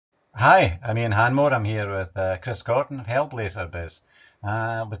Hi, I'm Ian Hanmore. I'm here with Chris Gordon of Hellblazer Biz.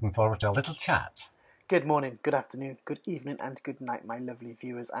 Looking forward to a little chat. Good morning, good afternoon, good evening, and good night, my lovely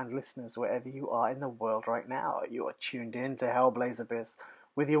viewers and listeners, wherever you are in the world right now. You are tuned in to Hellblazer Biz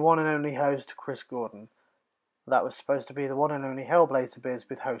with your one and only host, Chris Gordon. That was supposed to be the one and only Hellblazer Biz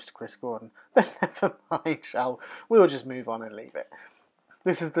with host Chris Gordon, but never mind, we'll just move on and leave it.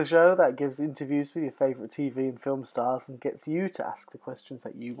 This is the show that gives interviews with your favourite TV and film stars and gets you to ask the questions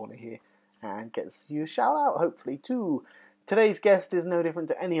that you want to hear and gets you a shout out, hopefully, too. Today's guest is no different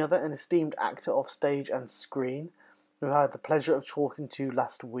to any other, an esteemed actor off stage and screen who I had the pleasure of talking to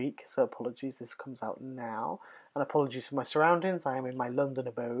last week, so apologies, this comes out now. And apologies for my surroundings, I am in my London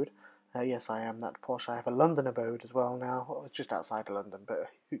abode. Yes, I am that posh. I have a London abode as well now. I was just outside of London,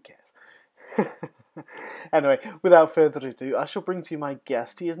 but who cares? Anyway, without further ado, I shall bring to you my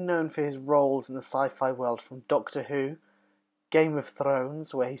guest. He is known for his roles in the sci-fi world from Doctor Who, Game of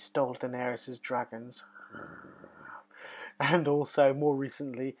Thrones, where he stole Daenerys' dragons, and also, more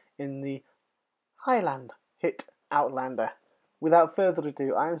recently, in the Highland hit Outlander. Without further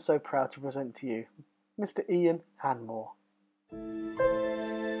ado, I am so proud to present to you Mr. Ian Hanmore.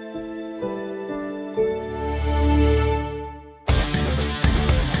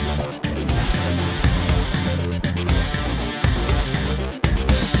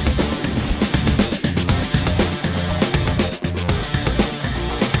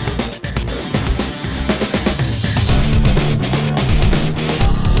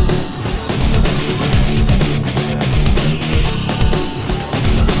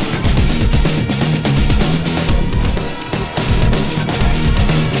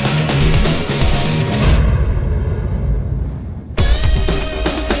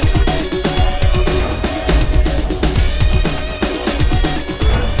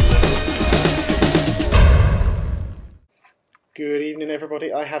 Good evening,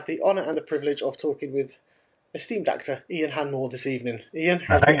 everybody. I have the honour and the privilege of talking with esteemed actor Ian Hanmore this evening. Ian,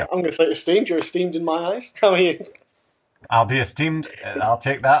 I'm going to say esteemed. You're esteemed in my eyes. How are you? I'll be esteemed. I'll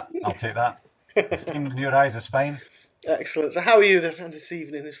take that. Esteemed in your eyes is fine. Excellent. So how are you this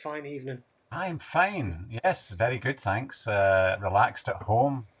evening, this fine evening? I'm fine. Yes, very good, thanks. Relaxed at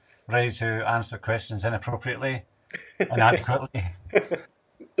home, ready to answer questions inappropriately, inadequately.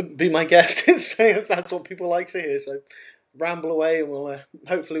 Be my guest. That's what people like to hear. So ramble away, and we'll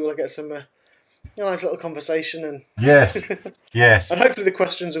get some nice little conversation. And yes, and hopefully the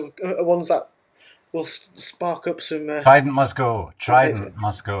questions are ones that will spark up some. Trident must go. Trident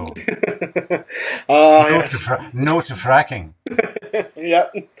must go. No to fracking.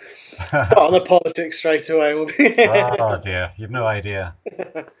 Yep. Start on the politics straight away. Oh dear, you've no idea.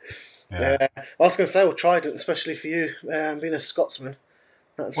 Yeah. I was going to say, Trident, especially for you, being a Scotsman.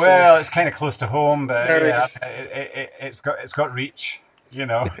 It's kind of close to home, but yeah, it's got reach,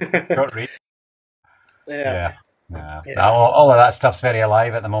 got reach. Yeah. All of that stuff's very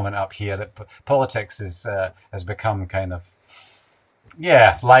alive at the moment up here. Politics has become kind of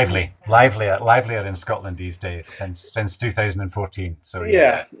livelier in Scotland these days since 2014. So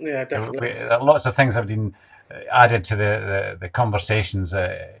yeah, definitely. Lots of things have been added to the conversations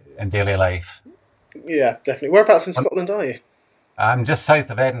in daily life. Yeah, definitely. Whereabouts in Scotland are you? I'm just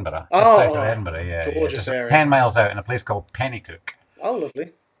south of Edinburgh. Gorgeous area. 10 miles out in a place called Pennycook. Oh,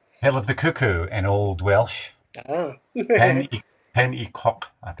 lovely. Hill of the Cuckoo in Old Welsh. Pennycock,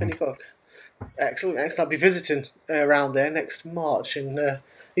 I think. Pennycock. Excellent. I'll be visiting around there next March in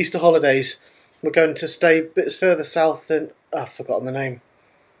Easter holidays. We're going to stay bits further south than... I've forgotten the name.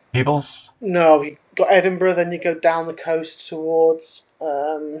 Peebles? No, you got Edinburgh, then you go down the coast towards...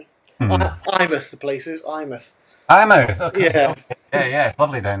 Eyemouth, the place is. Eyemouth, okay. Yeah, it's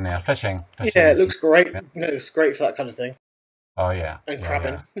lovely down there. Fishing. Yeah, it looks great. It's great for that kind of thing. Oh, yeah. And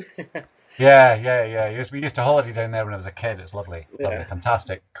crabbing. Yeah. We used to holiday down there when I was a kid. It's lovely. Yeah. Lovely.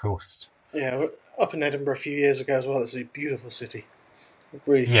 Fantastic coast. Yeah, we're up in Edinburgh a few years ago as well. It's a beautiful city.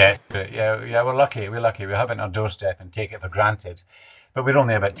 Really. Yes, yeah, we're lucky. We have it on our doorstep and take it for granted. But we're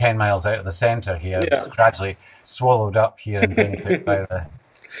only about 10 miles out of the centre here. Yeah. It's gradually swallowed up here in Pennycook by the...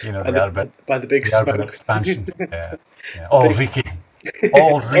 by the big smoke. Urban expansion. Yeah. All reeky.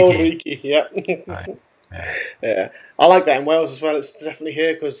 Yeah. Right. Yeah, I like that in Wales as well. It's definitely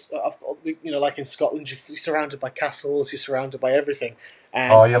here because like in Scotland, you're surrounded by castles, you're surrounded by everything,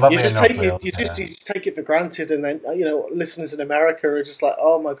 and you just take it for granted. And then listeners in America are just like,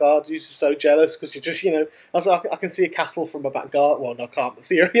 "Oh my God, you're just so jealous because you just I can see a castle from my back garden. Well, no, I can't. But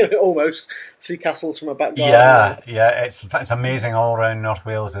almost see castles from my back garden. Yeah, it's amazing all around North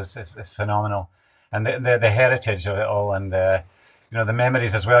Wales. It's phenomenal, and the heritage of it all, and the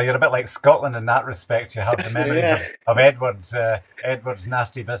memories as well. You're a bit like Scotland in that respect. You have the memories of Edward's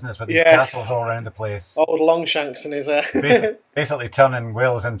nasty business with these castles all around the place. Old Longshanks and his... basically turning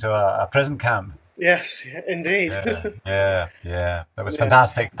Wales into a prison camp. Yes, indeed. Yeah. It was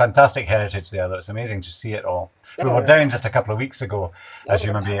fantastic heritage there. Though. It's amazing to see it all. We were down just a couple of weeks ago, as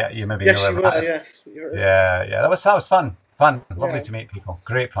you maybe yes, know. You were, yes. Yeah. That was fun. Lovely to meet people.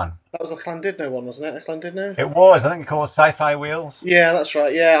 Great fun. That was the Llandudno one, wasn't it? Llandudno? It was. I think it called Sci-Fi Wales. Yeah, that's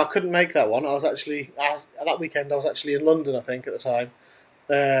right. Yeah, I couldn't make that one. That weekend I was actually in London, I think, at the time.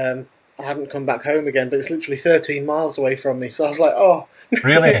 I hadn't come back home again, but it's literally 13 miles away from me. So I was like, oh.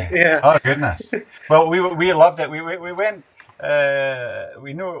 Really? Yeah. Oh, goodness. Well, we loved it. We went...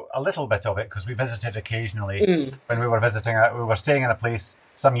 we know a little bit of it because we visited occasionally when we were visiting. We were staying in a place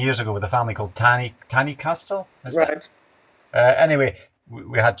some years ago with a family called Tanycastle. Right. Anyway,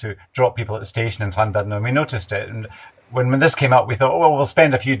 we had to drop people at the station in Llandudno, and we noticed it. And when this came up, we thought, we'll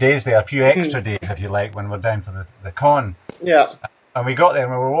spend a few days there, a few extra days, if you like, when we're down for the con. Yeah. And we got there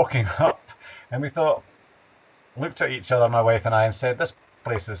and we were walking up, and we looked at each other, my wife and I, and said, this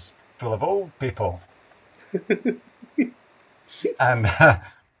place is full of old people. and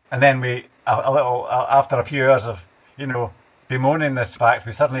then we, after a few hours of, bemoaning this fact,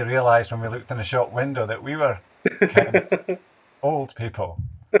 we suddenly realised when we looked in the shop window that we were kind of old people.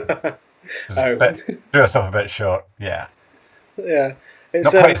 Drew ourselves a bit short, yeah. Yeah.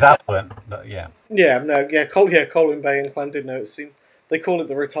 It's not quite as affluent, but yeah. Colwyn Bay and Llandudno, they call it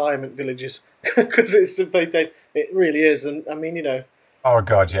the retirement villages because it really is. And I mean, Oh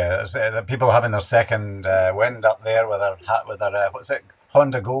God, yeah. The people having their second wind up there with their what's it,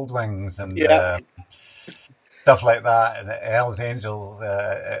 Honda Goldwings and stuff like that, and Hells Angels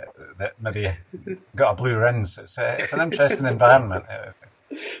that maybe got a blue rims. It's an interesting environment.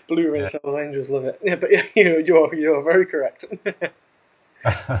 Blue rims, Hells Angels, love it. Yeah, but you're very correct.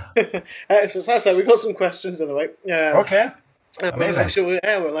 So as I say, we've got some questions anyway. Okay. Amazing. We'll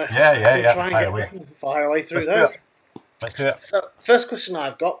fire away through those. Let's do it. So, first question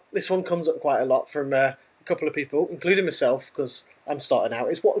I've got, this one comes up quite a lot from a couple of people, including myself, because I'm starting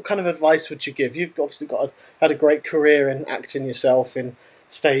out, is what kind of advice would you give? You've obviously had a great career in acting yourself, in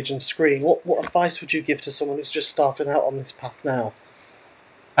stage and screen. What advice would you give to someone who's just starting out on this path now?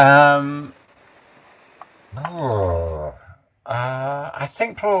 I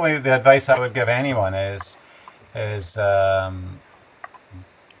think probably the advice I would give anyone is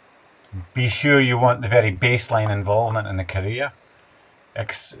be sure you want the very baseline involvement in the career.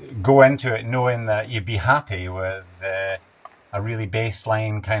 Go into it knowing that you'd be happy with a really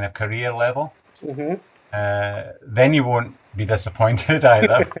baseline kind of career level. Mm-hmm. Then you won't be disappointed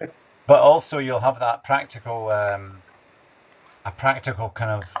either. But also you'll have that practical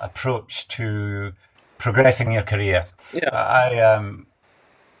kind of approach to progressing your career. Yeah.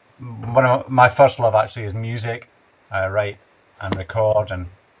 One of my first love actually is music. I write and record and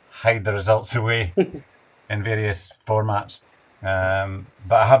hide the results away in various formats.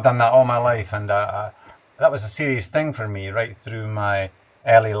 But I have done that all my life, and that was a serious thing for me right through my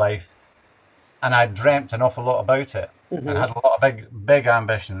early life. And I dreamt an awful lot about it, and had a lot of big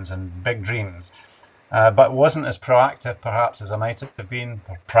ambitions and big dreams. But wasn't as proactive perhaps as I might have been,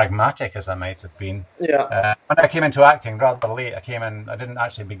 or pragmatic as I might have been. Yeah. When I came into acting rather late, I didn't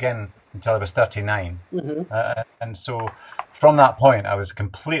actually begin until I was 39. And so from that point, I was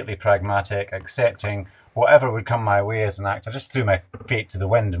completely pragmatic, accepting whatever would come my way as an actor. I just threw my fate to the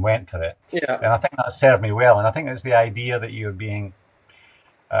wind and went for it. Yeah. And I think that served me well. And I think it's the idea that you're being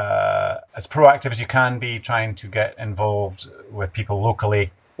as proactive as you can be, trying to get involved with people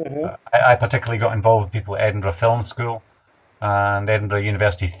locally. I particularly got involved with people at Edinburgh Film School and Edinburgh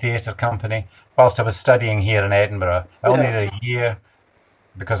University Theatre Company. Whilst I was studying here in Edinburgh, I only did a year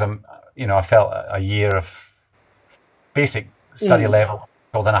because I felt a year of basic study level,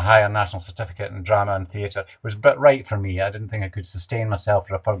 called in a higher national certificate in drama and theatre, was a bit right for me. I didn't think I could sustain myself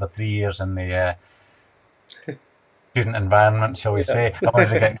for a further 3 years in the student environment, shall we say. I wanted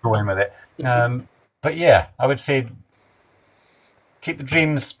to get going with it. But yeah, I would say keep the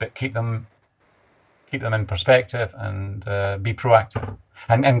dreams, but keep them in perspective, and be proactive,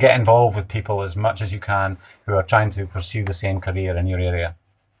 and get involved with people as much as you can who are trying to pursue the same career in your area.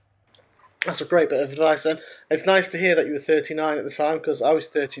 That's a great bit of advice, and it's nice to hear that you were 39 at the time, because I was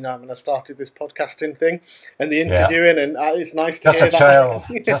 39 when I started this podcasting thing and the Yeah. interviewing, and it's nice to Just hear a child.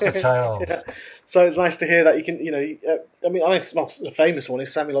 that. Just a child. Yeah. So it's nice to hear that you can, I mean, the famous one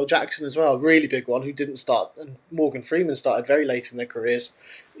is Samuel L. Jackson as well, a really big one who didn't start, and Morgan Freeman started very late in their careers,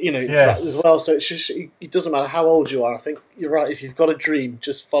 it's that as well. So it's just, it doesn't matter how old you are. I think you're right. If you've got a dream,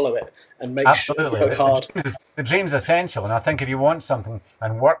 just follow it and make sure you work hard. The dream's essential, and I think if you want something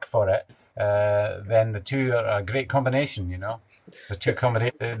and work for it, then the two are a great combination. The two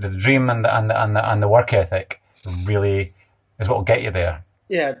the dream and the work ethic really is what will get you there.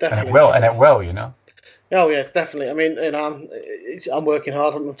 Yeah, definitely. And it will. Oh yes, definitely. I mean, I'm working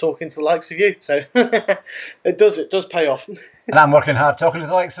hard and I'm talking to the likes of you, so it does pay off. And I'm working hard talking to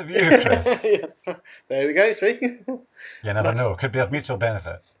the likes of you, Chris. Yeah. There we go. See, you never know. It could be of mutual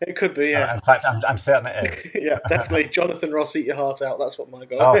benefit. It could be. Yeah. In fact, I'm certain it is. Yeah, definitely. Jonathan Ross, eat your heart out. That's what my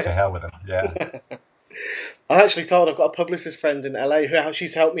guy. Oh, to hell with him. Yeah. I'm actually told I've got a publicist friend in LA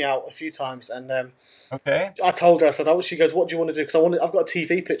she's helped me out a few times, and okay. I told her, I said, she goes, what do you want to do? Because I've got a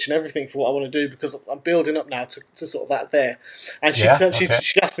TV pitch and everything for what I want to do, because I'm building up now to sort of that there. And she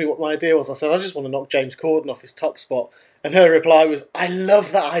asked me what my idea was. I said, I just want to knock James Corden off his top spot. And her reply was, I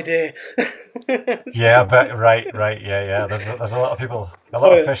love that idea. Yeah, but right, yeah. There's a lot of people, a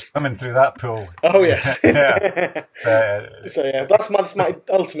lot of fish swimming through that pool. Oh yes. Yeah. So yeah, that's my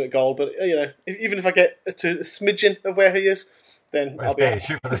ultimate goal. But even if I get to a smidgen of where he is, then I'll be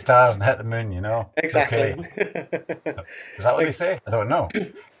shoot for the stars and hit the moon. Exactly. Okay. Is that what they say? I don't know.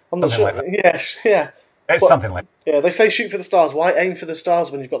 I'm not sure. Like yes, yeah. It's something like. Yeah, they say shoot for the stars. Why aim for the stars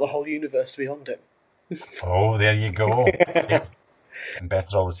when you've got the whole universe beyond it? Oh, there you go. And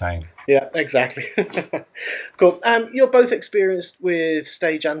better all the time. Yeah, exactly. Cool. You're both experienced with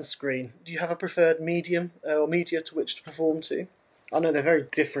stage and screen. Do you have a preferred medium or media to which to perform to? I know they're very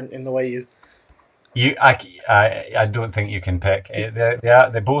different in the way you. I don't think you can pick.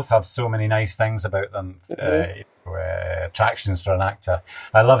 They both have so many nice things about them. Attractions for an actor.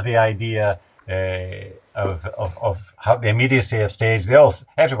 I love the idea of how the immediacy of stage.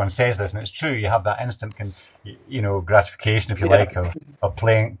 Everyone says this, and it's true. You have that instant, gratification, if you like, of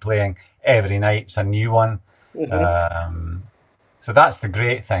playing every night's a new one. So that's the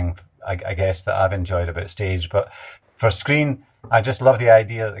great thing, I guess, that I've enjoyed about stage. But for screen, I just love the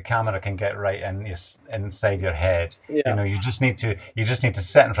idea that the camera can get right inside your head. Yeah. You just need to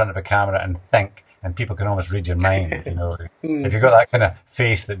sit in front of a camera and think, and people can almost read your mind. If you've got that kind of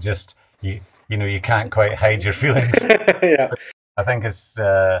face that just you can't quite hide your feelings. Yeah. I think it's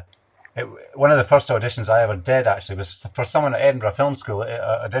one of the first auditions I ever did actually was for someone at Edinburgh Film School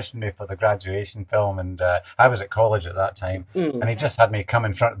auditioned me for the graduation film, and I was at college at that time, and he just had me come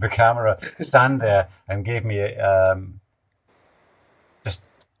in front of the camera, stand there, and gave me just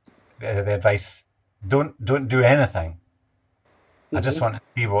the advice: don't do anything. I just want to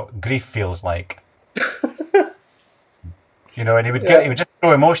see what grief feels like. And he would just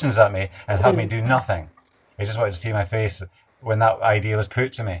throw emotions at me and have me do nothing. He just wanted to see my face when that idea was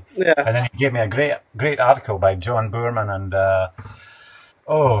put to me. Yeah. And then he gave me a great article by John Boorman and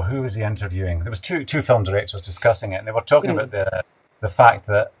who was he interviewing? There was two film directors discussing it, and they were talking about the fact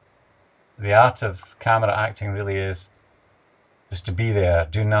that the art of camera acting really is just to be there,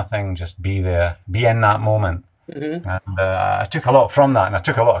 do nothing, just be there, be in that moment. And I took a lot from that, and I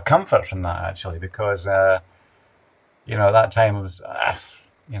took a lot of comfort from that actually, because at that time it was,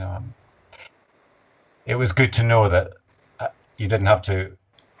 it was good to know that you didn't have to.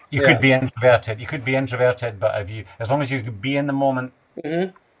 You could be introverted. You could be introverted, but as long as you could be in the moment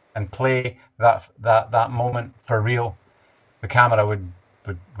and play that moment for real, the camera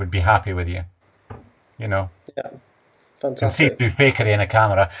would be happy with you. Yeah, fantastic. You can see through fakery in a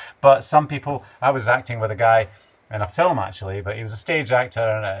camera, but some people. I was acting with a guy in a film actually, but he was a stage actor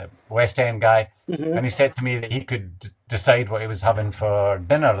and a West End guy, and he said to me that he could decide what he was having for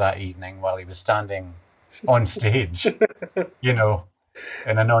dinner that evening while he was standing on stage, in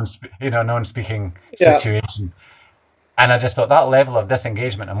a non-speaking situation. And I just thought that level of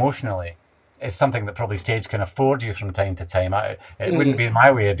disengagement emotionally is something that probably stage can afford you from time to time. It wouldn't be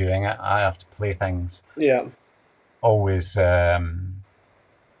my way of doing it. I have to play things always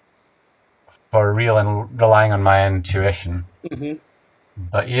for real and relying on my intuition.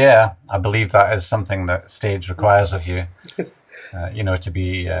 But yeah, I believe that is something that stage requires of you. To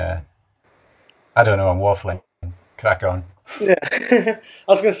be. I don't know. I'm waffling. Crack on. Yeah, I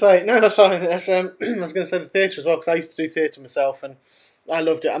was going to say no. That's fine. I was going to say the theatre as well, because I used to do theatre myself, and I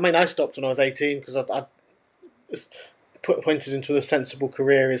loved it. I mean, I stopped when I was 18 because pointed into a sensible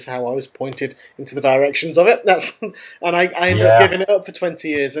career is how I was pointed into the directions of it. And I ended up giving it up for 20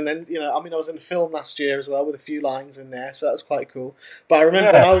 years, and then I was in a film last year as well with a few lines in there, so that was quite cool. But I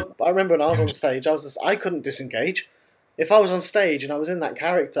remember when I was on stage, I couldn't disengage. If I was on stage and I was in that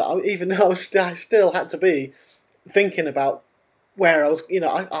character, I still had to be thinking about where I was.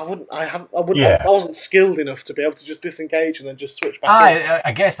 I wasn't skilled enough to be able to just disengage and then just switch back in.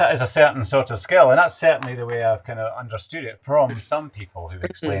 I guess that is a certain sort of skill, and that's certainly the way I've kind of understood it from some people who've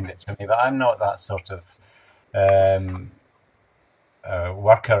explained it to me. But I'm not that sort of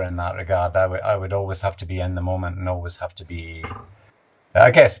worker in that regard. I would always have to be in the moment and always have to be.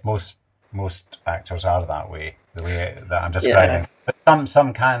 I guess most actors are that way, the way that I'm describing. Yeah. But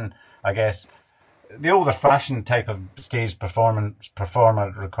some can, I guess. The older fashioned type of stage performer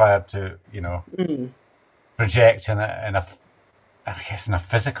required to, project in a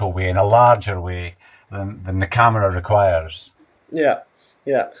physical way, in a larger way than the camera requires. Yeah.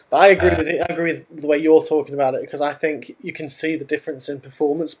 But I agree with it. I agree with the way you're talking about it, because I think you can see the difference in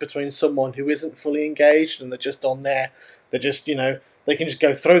performance between someone who isn't fully engaged and they're just on there. They're just, they can just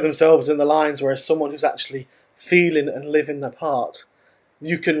go throw themselves in the lines, whereas someone who's actually feeling and living their part,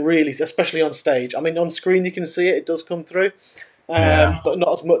 you can really, especially on stage. I mean, on screen you can see it does come through, but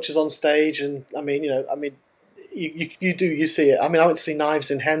not as much as on stage. And you see it. I mean, I went to see Knives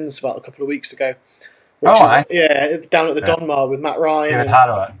in Hens about a couple of weeks ago. Down at the Donmar with Matt Ryan,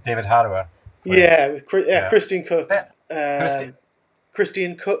 David Harrower. With Christian Cook,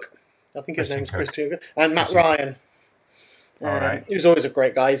 Christian Cook. I think his name's Christian Cook, and Matt Ryan. He was always a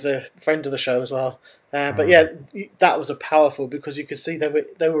great guy. He's a friend of the show as well. But that was a powerful, because you could see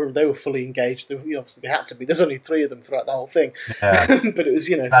they were fully engaged. Obviously, they had to be. There's only 3 of them throughout the whole thing. Yeah. But it was,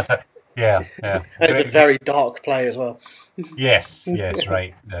 That's it. Yeah. And it's a very dark play as well. Yes,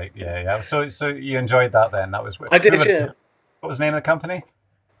 right. Yeah. So you enjoyed that then? That was I did. What was the name of the company?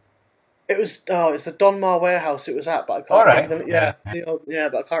 It was it's the Donmar warehouse it was at, but I can't remember.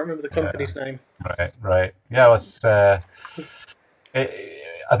 But I can't remember the company's name. Right. Yeah, it was. I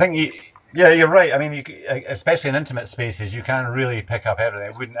think you're right. I mean, especially in intimate spaces, you can really pick up everything.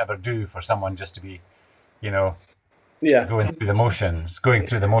 It wouldn't ever do for someone just to be, going through the motions. Going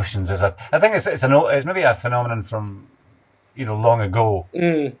through the motions I think it's maybe a phenomenon from, long ago.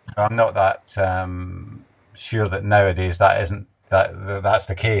 I'm not that sure that nowadays that's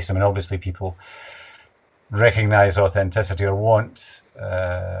the case. I mean, obviously people recognise authenticity or want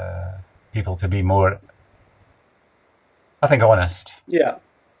people to be more, I think, honest. Yeah.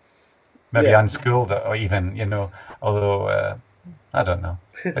 Maybe unschooled, or even, although I don't know.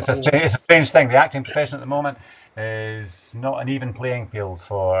 It's a strange thing. The acting profession at the moment is not an even playing field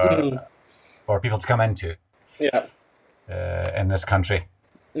for people to come into. Yeah. In this country,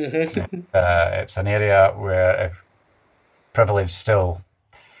 it's an area where privilege still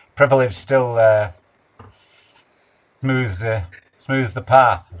smooths the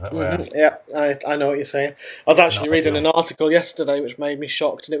path. Yeah, I know what you're saying. I was actually reading an article yesterday which made me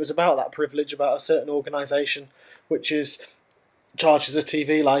shocked, and it was about that privilege, about a certain organisation which charges a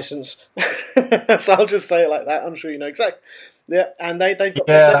TV licence. So I'll just say it like that. I'm sure you know exactly. Yeah, and they've got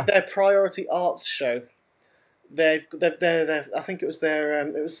their priority arts show. I think it was their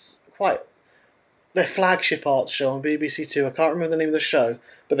flagship arts show on BBC Two. I can't remember the name of the show,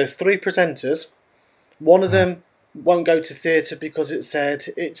 but there's 3 presenters. One of them won't go to theatre because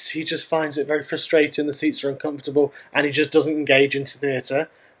he just finds it very frustrating. The seats are uncomfortable, and he just doesn't engage into theatre.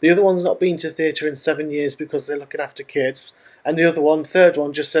 The other one's not been to theatre in 7 years because they're looking after kids, and third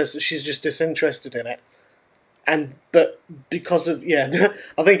one, just says that she's just disinterested in it. But because of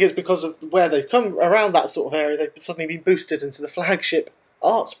I think it's because of where they've come around that sort of area, they've suddenly been boosted into the flagship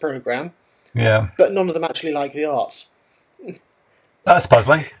arts programme. Yeah, but none of them actually like the arts. That's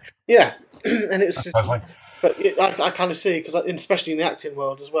puzzling. Yeah, and it's just puzzling. But I kind of see, because especially in the acting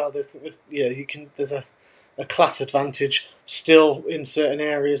world as well, there's a class advantage still in certain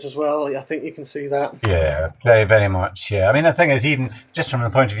areas as well. I think you can see that. Yeah, very, very much. Yeah, I mean, the thing is, even just from the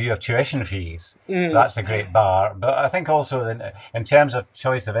point of view of tuition fees, that's a great bar. But I think also in terms of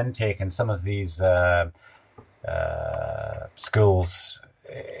choice of intake in some of these schools,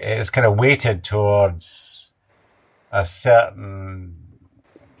 it's kind of weighted towards a certain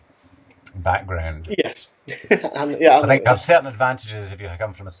background. Yes. I think you have certain advantages if you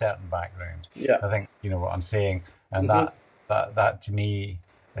come from a certain background. Yeah. I think you know what I'm saying, and that to me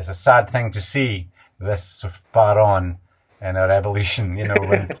is a sad thing to see this so far on in our evolution.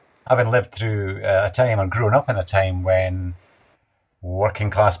 When having lived through a time or grown up in a time when working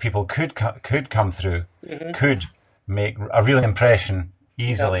class people could come through, could make a real impression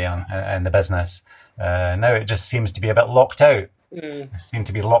easily in the business. Now it just seems to be a bit locked out. Seem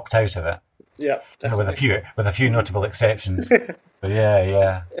to be locked out of it. Yeah, definitely. With a few notable exceptions. But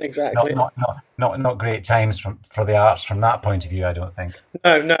yeah, exactly. Not great times for the arts from that point of view. I don't think.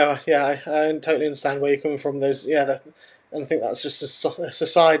 No, yeah, I totally understand where you're coming from. And I think that's just a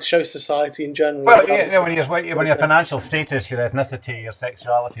society, shows society in general. Well, yeah, when your financial status, your ethnicity, your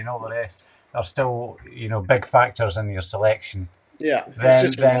sexuality, and all the rest are still big factors in your selection. Yeah,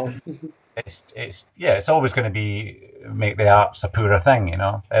 then it's always going to make the arts a poorer thing.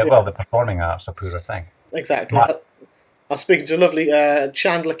 Well, the performing arts a poorer thing. Exactly. I was speaking to a lovely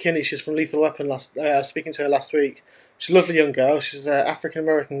Chandler Kinney. She's from Lethal Weapon. Speaking to her last week. She's a lovely young girl. She's an African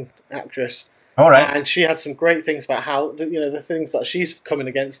American actress. All right. And she had some great things about how the things that she's coming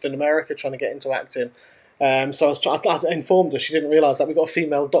against in America, trying to get into acting. So I informed her. She didn't realise that we've got a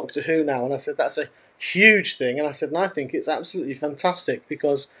female Doctor Who now, and I said that's a huge thing. And I said, and I think it's absolutely fantastic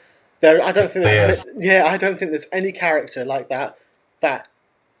because I don't think there's any character like that.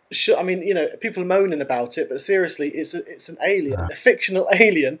 People are moaning about it, but seriously, it's an alien, a fictional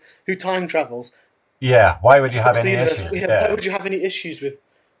alien who time travels. Yeah, why would you have any issues? Why would you have any issues with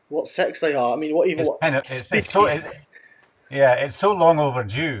what sex they are? I mean, it's so long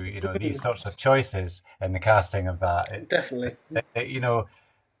overdue. These sorts of choices in the casting of that. Definitely. The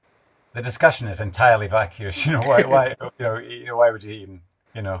discussion is entirely vacuous. Why? Why would you even?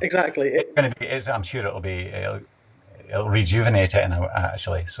 Exactly. I'm sure it'll rejuvenate it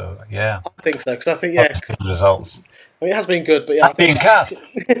actually. So yeah, I think so because I think the results. I mean, it has been good, but yeah, being cast.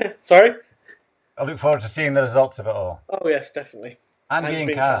 Sorry. I look forward to seeing the results of it all. Oh yes, definitely. And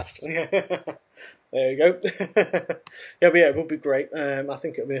being cast. There you go. It would be great. I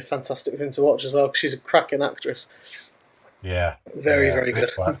think it'll be a fantastic thing to watch as well because she's a cracking actress. Yeah. Very good.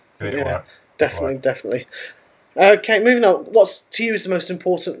 Great work. Definitely. Okay, moving on. What's to you is the most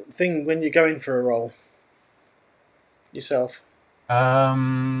important thing when you're going for a role? Yourself.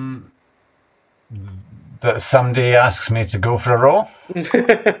 That somebody asks me to go for a role.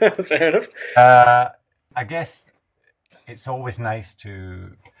 Fair enough. I guess it's always nice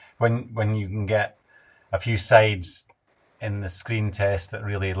to when you can get a few sides in the screen test that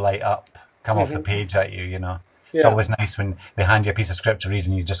really light up, come off the page at you. It's always nice when they hand you a piece of script to read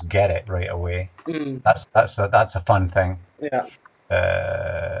and you just get it right away. That's a fun thing. Yeah.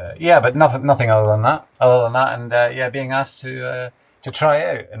 But nothing other than that. And being asked to try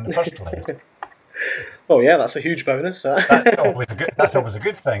out in the first place. Oh yeah, that's a huge bonus. That's always a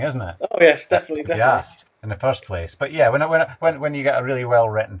good thing, isn't it? Oh yes, definitely. Asked in the first place. But yeah, when you get a really well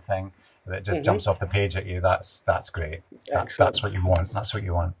written thing that just jumps off the page at you, that's great. That's what you want. That's what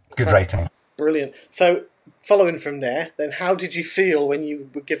you want. Good writing. Brilliant. So following from there, then how did you feel when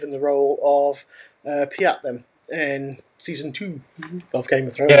you were given the role of Pyat then in season 2 of Game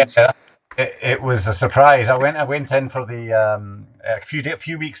of Thrones? Yeah. It was a surprise. I went in for the a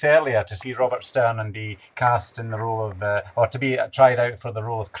few weeks earlier to see Robert Stern and be cast in the role of or to be tried out for the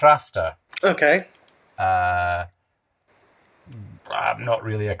role of Craster. Okay. I'm not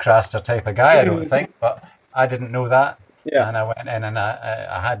really a Craster type of guy, I don't think, but I didn't know that. Yeah. And I went in and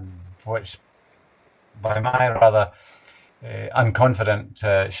I had, which by my rather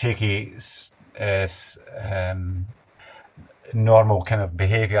unconfident, shaky. Normal kind of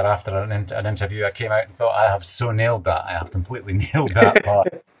behaviour after an interview, I came out and thought, I have so nailed that. I have completely nailed that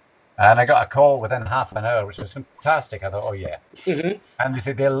part. And I got a call within half an hour, which was fantastic. I thought, oh yeah. And they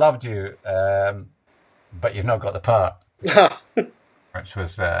said they loved you, but you've not got the part. Which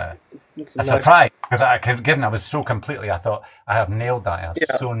was a surprise, because I was so completely, I thought, I have nailed that. I have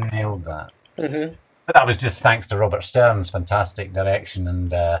so nailed that. But that was just thanks to Robert Stern's fantastic direction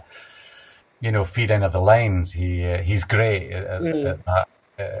and feeding of the lines. He's great at that,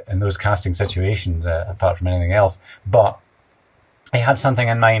 in those casting situations, apart from anything else. But he had something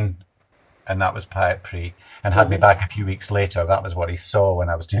in mind, and that was Pyat Pree, and had me back a few weeks later. That was what he saw when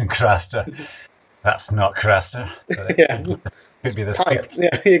I was doing Craster. That's not Craster. Could be this creepy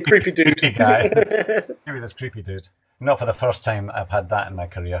dude. Creepy guy. Could be this creepy dude. Not for the first time I've had that in my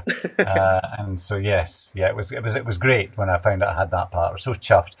career. And so it was great when I found out I had that part. I was so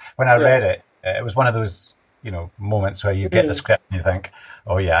chuffed. When I read it, it was one of those, moments where you get the script and you think,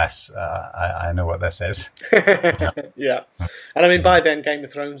 oh yes, I know what this is. Yeah. And I mean, by then Game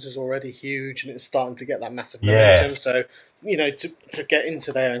of Thrones is already huge and it's starting to get that massive momentum. Yes. So, to get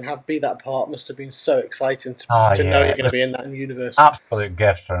into there and be that part must have been so exciting to know you're going to be in that universe. Absolute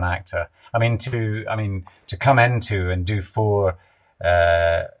gift for an actor. I mean, to come into and do four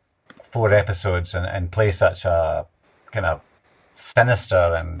episodes and play such a kind of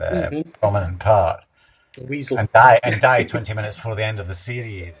sinister and prominent part, A weasel. And die 20 minutes before the end of the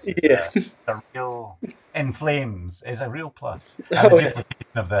series. Yeah. A real in flames is a real plus. And the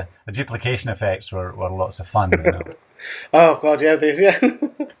duplication of the duplication effects were lots of fun. You know? Oh God, yeah, yeah.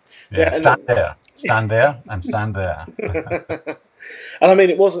 Yeah, stand there, and stand there. And I mean,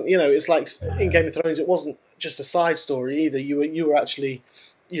 it wasn't, it's like in Game of Thrones, it wasn't just a side story either. You were actually,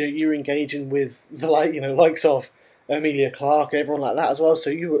 you were engaging with the likes of Emilia Clarke, everyone like that as well. So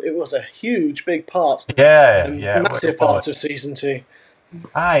it was a huge, big part, massive part of season 2.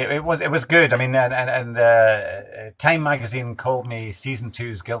 Aye, it was good. I mean, and Time magazine called me season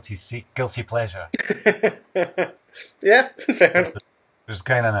 2's guilty pleasure. Yeah, fair enough. It was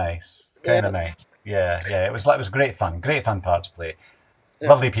kind of nice, nice. Yeah, it was great fun part to play. Yeah.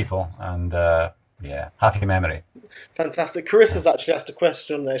 Lovely people, and happy memory. Fantastic. Carissa's actually asked a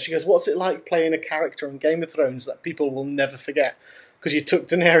question there. She goes, "What's it like playing a character in Game of Thrones that people will never forget? Because you took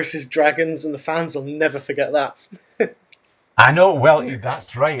Daenerys' dragons, and the fans will never forget that." I know. Well,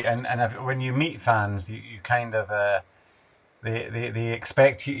 that's right. And when you meet fans, you kind of they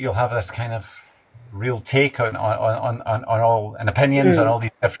expect you'll have this kind of real take on all and opinions on all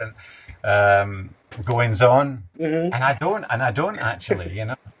these different goings on. And I don't actually.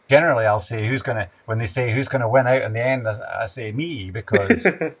 Generally, I'll say when they say who's gonna win out in the end, I say me, because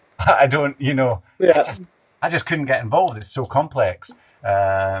I don't. I just couldn't get involved. It's so complex.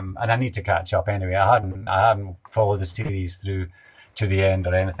 And I need to catch up anyway. I hadn't followed the series through to the end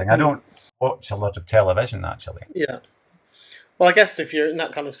or anything. I don't watch a lot of television, actually. Yeah. Well, I guess if you're in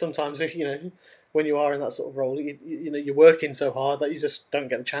that kind of, sometimes when you are in that sort of role, you're working so hard that you just don't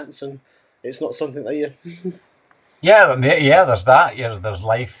get the chance, and it's not something that you. Yeah. There's that. Yeah, there's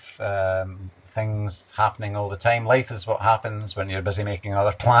life. Things happening all the time. Life is what happens when you're busy making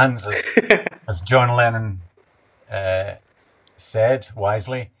other plans, as John Lennon said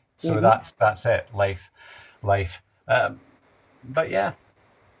wisely. So that's it. Life. But yeah.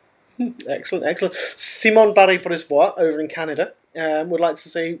 Excellent. Simon Barry-Brisbois over in Canada would like to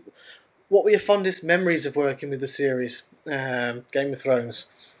say, what were your fondest memories of working with the series, Game of Thrones?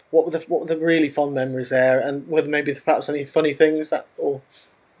 What were the really fond memories there, and were there maybe perhaps any funny things or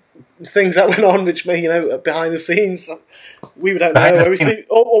things that went on which may behind the scenes we don't know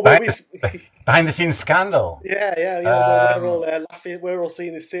behind the scenes scandal. We're all there laughing, we're all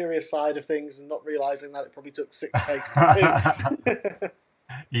seeing the serious side of things and not realising that it probably took 6 takes to do.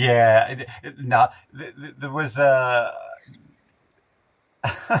 Yeah, there was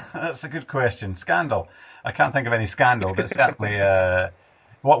that's a good question. Scandal, I can't think of any scandal, but certainly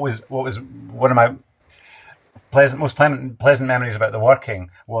what was one of my most pleasant memories about the working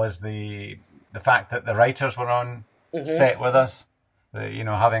was the fact that the writers were on set with us.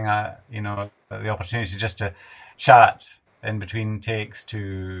 Having the opportunity just to chat in between takes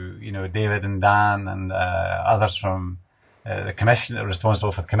to David and Dan and others from the commission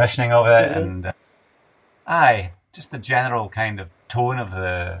responsible for the commissioning of it, and just the general kind of tone of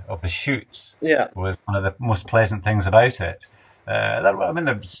the shoots was one of the most pleasant things about it. There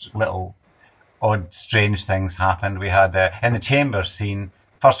was little odd, strange things happened. We had in the chamber scene,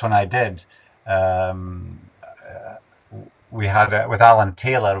 first one I did. We had with Alan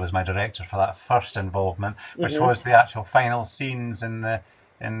Taylor was my director for that first involvement, which was the actual final scenes in the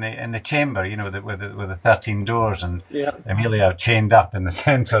chamber. With the 13 doors and Emilia chained up in the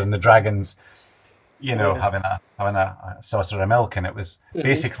centre and the dragons, having a saucer of milk, and it was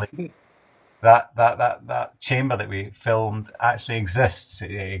basically. That chamber that we filmed actually exists.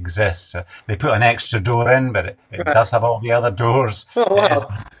 It exists. They put an extra door in, but it does have all the other doors. Oh, wow.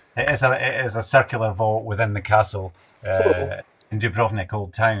 It is a circular vault within the castle in Dubrovnik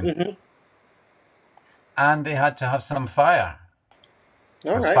Old Town. And they had to have some fire.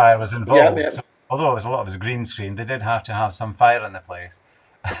 Because fire was involved. Yeah. So, although it was a lot of it was green screen, they did have to have some fire in the place.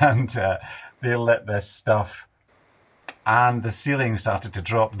 And they lit this stuff. And the ceiling started to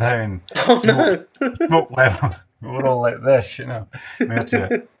drop down. Smoke level. We're all like this, We had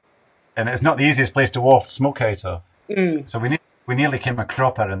to, and it's not the easiest place to waft smoke out of. So we nearly came a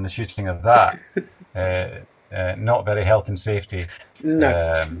cropper in the shooting of that. Not very health and safety.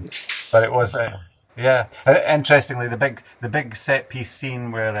 No. But it was, interestingly, the big set piece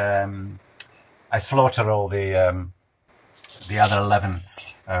scene where I slaughter all the other 11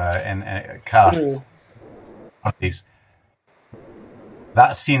 in Carth.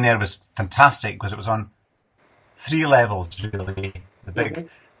 That scene there was fantastic because it was on 3 levels, really. The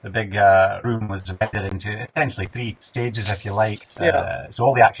big room was divided into essentially 3 stages, if you like. So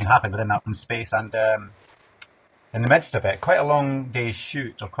all the action happened within that one space, and in the midst of it, quite a long day's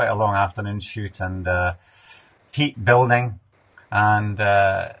shoot, or quite a long afternoon shoot, and heat building, and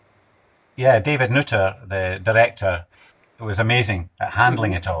David Nutter, the director, was amazing at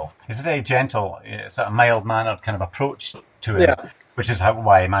handling it all. He's a very gentle, sort of mild-mannered kind of approach to it, which is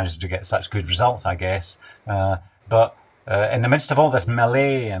why he managed to get such good results, I guess. But in the midst of all this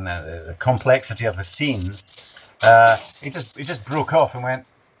melee and the complexity of the scene, he just broke off and went,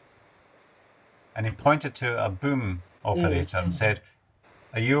 and he pointed to a boom operator and said,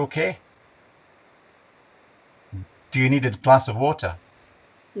 "Are you okay? Do you need a glass of water?"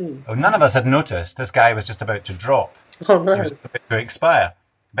 Well, none of us had noticed. This guy was just about to drop. Oh no! He was about to expire.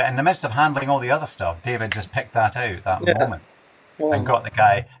 But in the midst of handling all the other stuff, David just picked that out that moment and got the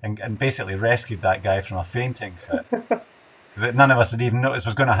guy and basically rescued that guy from a fainting fit that none of us had even noticed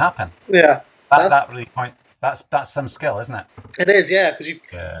was going to happen. Yeah, that's some skill, isn't it? It is, yeah, because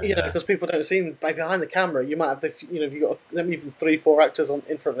because people don't see behind the camera. You might have if you've got even 3-4 actors in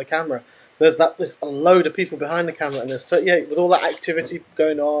front of the camera. There's a load of people behind the camera, and there's with all that activity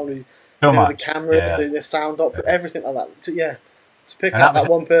going on, the cameras, the sound up, everything like that. To pick out that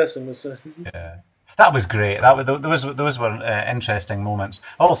one person was. That was great. Those were interesting moments.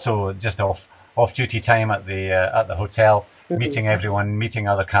 Also, just off duty time at the hotel, meeting everyone, meeting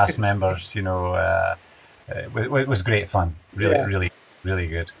other cast members. It was great fun. Really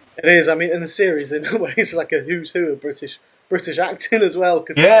good. It is. I mean, in the series, in a way, it's like a who's who of British acting as well.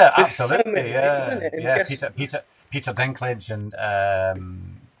 Cause absolutely. So Peter Dinklage and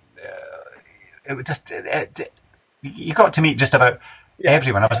you got to meet just about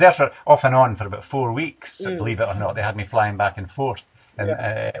everyone. I was there for off and on for about 4 weeks. Believe it or not, they had me flying back and forth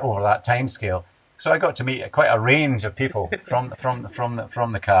over that time scale. So I got to meet quite a range of people from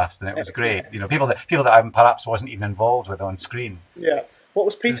the cast, and it was great. People that I perhaps wasn't even involved with on screen. Yeah. What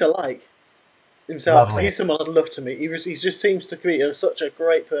was Peter like himself? Lovely. He's someone I'd love to meet. He just seems to be such a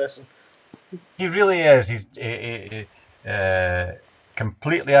great person. He really is. He's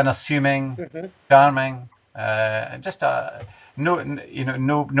completely unassuming, charming, and just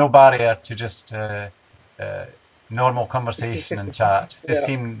no barrier to just normal conversation and chat. Just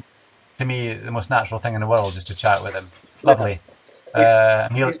seemed to me the most natural thing in the world, just to chat with him. Lovely.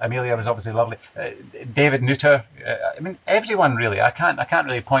 Amelia was obviously lovely. David Nutter. I mean, everyone really. I can't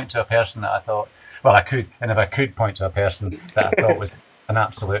really point to a person that I thought. Well, I could, and if I could point to a person that I thought was an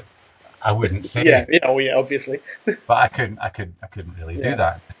absolute, I wouldn't say. Obviously. But I couldn't really do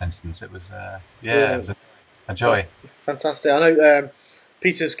that in this instance. It was, it was a joy. Fantastic. I know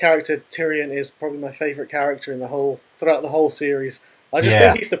Peter's character Tyrion is probably my favourite character throughout the whole series. I just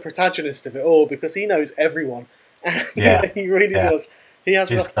think he's the protagonist of it all because he knows everyone. He really does. He has.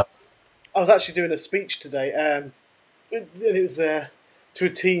 I was actually doing a speech today, and it was to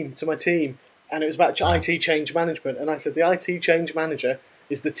my team, and it was about IT change management. And I said the IT change manager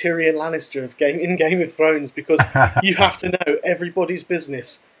is the Tyrion Lannister of Game of Thrones because you have to know everybody's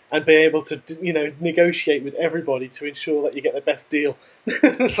business and be able to negotiate with everybody to ensure that you get the best deal.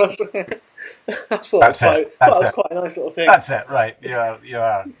 So I thought that was quite a nice little thing. That's it, right? You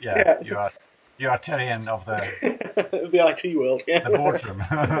are Tyrion of the of the IT world, the boardroom.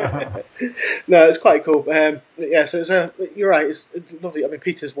 No, it's quite cool. So you're right. It's lovely. I mean,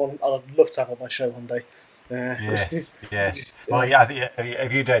 Peter's one I'd love to have on my show one day. Yes. Well,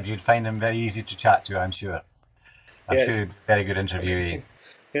 if you did, you'd find him very easy to chat to. I'm sure. I'm sure you'd be a very good interviewee.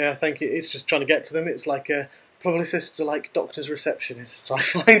 Yeah, thank you. It's just trying to get to them. It's like publicists are like doctors' receptionists. I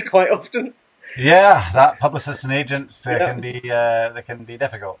find quite often. Yeah, that publicists and agents can be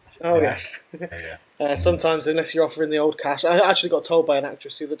difficult. Oh yes. Sometimes, unless you're offering the old cash. I actually got told by an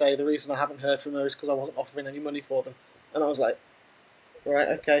actress the other day the reason I haven't heard from her is because I wasn't offering any money for them, and I was like, right,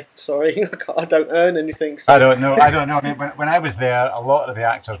 okay, sorry, I don't earn anything. So. I don't know. I mean, when I was there, a lot of the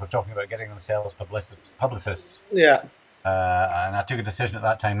actors were talking about getting themselves publicists. Yeah. And I took a decision at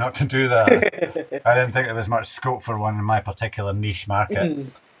that time not to do that. I didn't think there was much scope for one in my particular niche market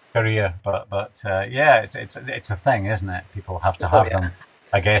career, but it's a thing, isn't it? People have to have them,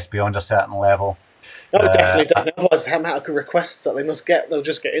 I guess, beyond a certain level. Oh, definitely. Otherwise, the amount of requests that they must get, they'll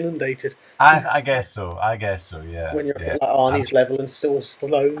just get inundated. I guess so. Yeah. When you're at like Arnie's level and still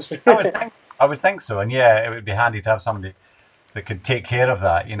Stallone's. I would think so, and it would be handy to have somebody that could take care of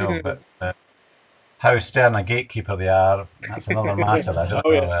that, But how stern a gatekeeper they are—that's another matter. I don't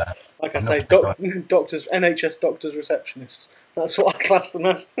know. Yes. Like I say, doctors, NHS doctors, receptionists. That's what I class them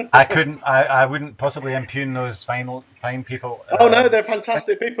as. I wouldn't possibly impugn those fine people. Oh no, they're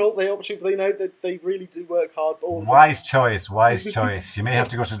fantastic people. They obviously know that they really do work hard. But wise choice. You may have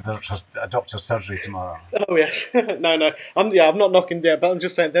to go to a doctor's surgery tomorrow. Oh yes, no. I'm not knocking there, but I'm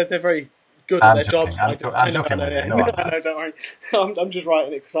just saying they're very good at their job. I'm joking. No, don't worry. I'm just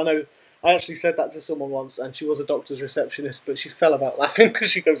writing it because I know I actually said that to someone once, and she was a doctor's receptionist, but she fell about laughing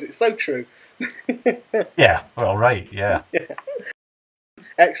because she goes, "It's so true." Yeah. Well, right. Yeah. Yeah.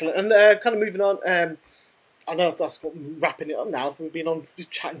 Excellent. And kind of moving on. I know that's wrapping it up now. We've been on just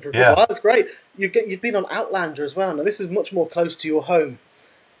chatting for a good while. That's great. You've been on Outlander as well. Now this is much more close to your home,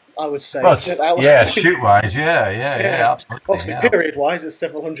 I would say. Well, yeah, shoot wise, yeah, absolutely. Obviously, period wise, it's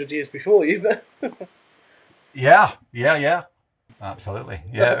several hundred years before you. But yeah, absolutely.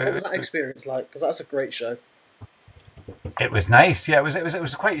 Yeah. What was that experience like? Because that's a great show. It was nice. Yeah, it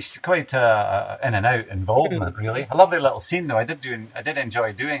was quite in and out involvement. Really, a lovely little scene though. I did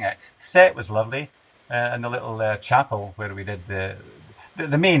enjoy doing it. The set was lovely, and the little chapel where we did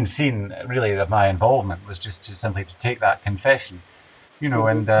the main scene. Really, of my involvement was just simply to take that confession,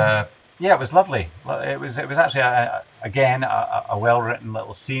 and yeah, it was lovely. It was actually again a well written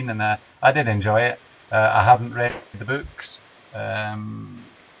little scene, and I did enjoy it. I haven't read the books.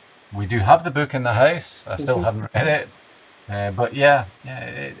 We do have the book in the house. I still haven't read it. But yeah,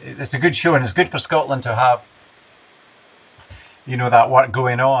 it's a good show, and it's good for Scotland to have, that work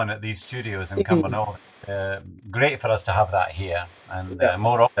going on at these studios in Cumbernauld. Great for us to have that here, and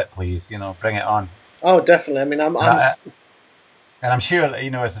more of it, please. Bring it on. Oh, definitely. I mean, and I'm sure,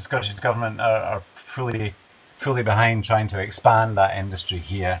 as the Scottish Government are fully behind trying to expand that industry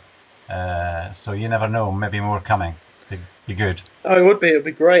here. So you never know, maybe more coming. Be good. Oh, it would be. It'd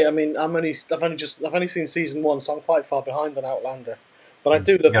be great. I mean, I've only seen season 1, so I'm quite far behind on Outlander. But I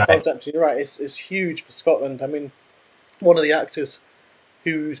do love the concept. You're right. It's huge for Scotland. I mean, one of the actors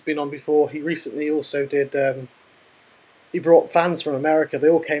who's been on before, he recently also did. He brought fans from America. They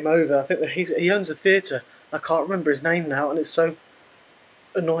all came over. I think that he owns a theatre. I can't remember his name now, and it's so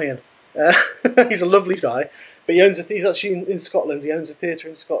annoying. He's a lovely guy, but he's actually in Scotland. He owns a theatre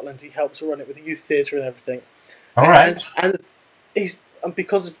in Scotland. He helps run it with a youth theatre and everything. All right. And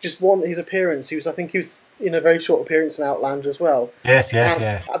because of just his appearance, I think he was in a very short appearance in Outlander as well. Yes.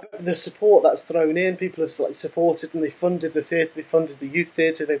 The support that's thrown in, people have supported, and they funded the theatre, they funded the youth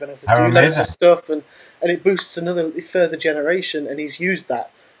theatre, they've been able to do loads of stuff, and it boosts another further generation, and he's used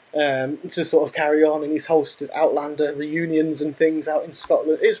that to sort of carry on, and he's hosted Outlander reunions and things out in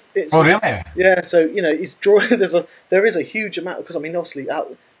Scotland. It's oh, really? Yeah, so he's drawing. There is a huge amount, because I mean, obviously,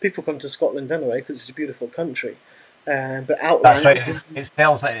 people come to Scotland anyway because it's a beautiful country. But Outlander, that's right. It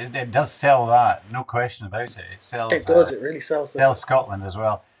sells that. It does sell that. No question about it. It sells. It does. It really sells. Sells Scotland as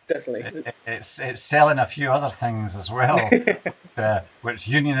well. Definitely. It's selling a few other things as well, which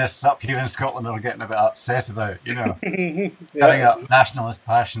unionists up here in Scotland are getting a bit upset about. Stirring up nationalist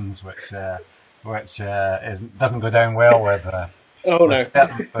passions, which doesn't go down well with.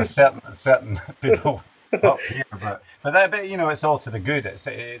 With certain people up here, but it's all to the good. It's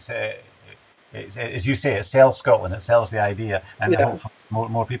as you say, it sells Scotland, it sells the idea, and hopefully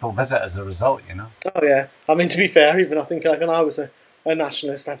more people visit as a result. Oh yeah, I mean, to be fair, even I was a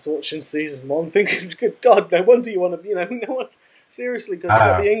nationalist after watching season 1, thinking, good God, no wonder you want to, no one seriously, because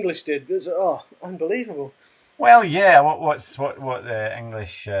what the English did was unbelievable. Well, yeah, what the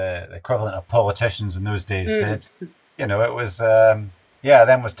English the equivalent of politicians in those days did, it was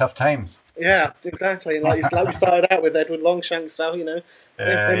them was tough times. Yeah, exactly. Like we started out with Edward Longshanks style, him and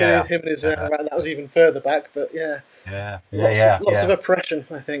his that was even further back, but lots of oppression,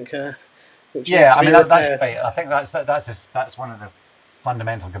 I think. I mean that's right. I think that's one of the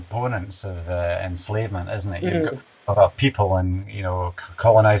fundamental components of enslavement, isn't it? You've got of a people, and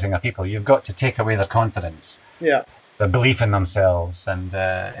colonizing a people, you've got to take away their confidence, their belief in themselves, and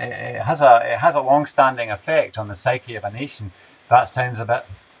it has a long-standing effect on the psyche of a nation. That sounds a bit,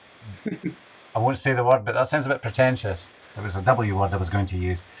 I won't say the word, but that sounds a bit pretentious. It was a W word I was going to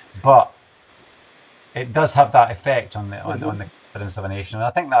use. But it does have that effect on the confidence of a nation. And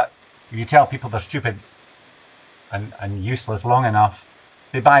I think that if you tell people they're stupid and useless long enough,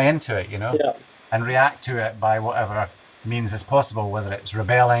 they buy into it, and react to it by whatever means is possible, whether it's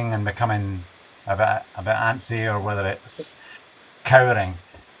rebelling and becoming a bit antsy, or whether it's cowering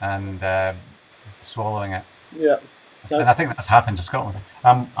and swallowing it. Yeah. And I think that's happened to Scotland.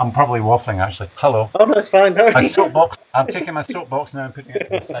 I'm probably waffling, actually. Hello. Oh no, it's fine. No. My soapbox. I'm taking my soapbox now and putting it to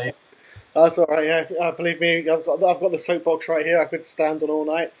the side. That's all right. Yeah, believe me, I've got the soapbox right here. I could stand on all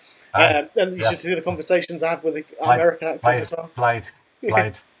night. And you should see the conversations I have with the American actors as well.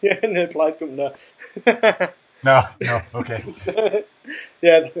 Clyde. Yeah, no, Clyde couldn't. No. Okay.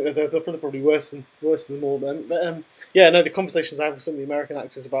 Yeah, they're probably worse than them all. Then, but the conversations I have with some of the American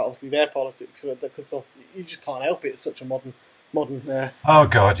actors about obviously their politics, because you just can't help it. It's such a modern. Oh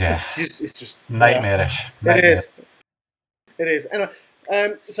God, yeah. It's just nightmarish. It is. Anyway,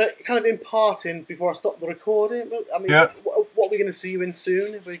 so kind of imparting before I stop the recording. I mean, what we're going to see you in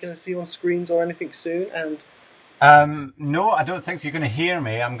soon? If we're going to see you on screens or anything soon? And no, I don't think so. You're going to hear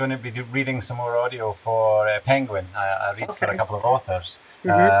me. I'm going to be reading some more audio for Penguin. I read for a couple of authors,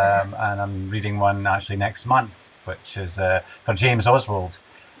 and I'm reading one actually next month, which is for James Oswald.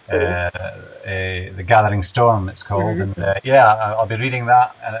 The Gathering Storm, it's called, and I'll be reading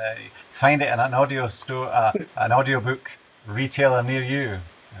that. Find it in an audio store, an audiobook retailer near you.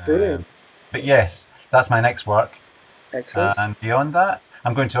 Brilliant. But yes, that's my next work. Excellent. And beyond that,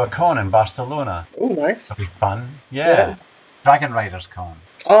 I'm going to a con in Barcelona. Oh, nice. It'll be fun. Yeah. Dragon Riders Con.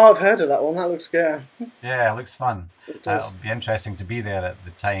 Oh, I've heard of that one. That looks good. Yeah, it looks fun. It does. It'll be interesting to be there at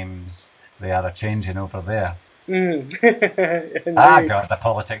the times they are a-changing over there. God, the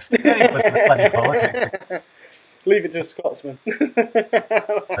politics. The bloody politics. Leave it to a Scotsman.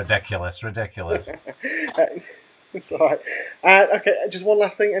 Ridiculous. It's all right. Okay, just one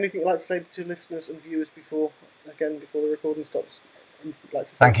last thing. Anything you'd like to say to listeners and viewers before the recording stops? Like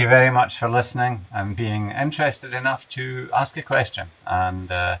to say? Thank you very much for listening and being interested enough to ask a question and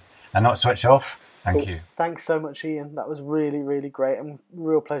not switch off. Thank you. Thanks so much, Ian. That was really, really great and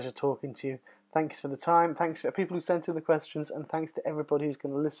real pleasure talking to you. Thanks for the time. Thanks for people who sent in the questions, and thanks to everybody who's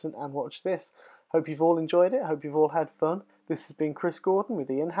going to listen and watch this. Hope you've all enjoyed it. Hope you've all had fun. This has been Chris Gordon with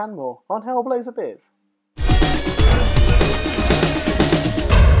Ian Hanmore on Hellblazer Beers.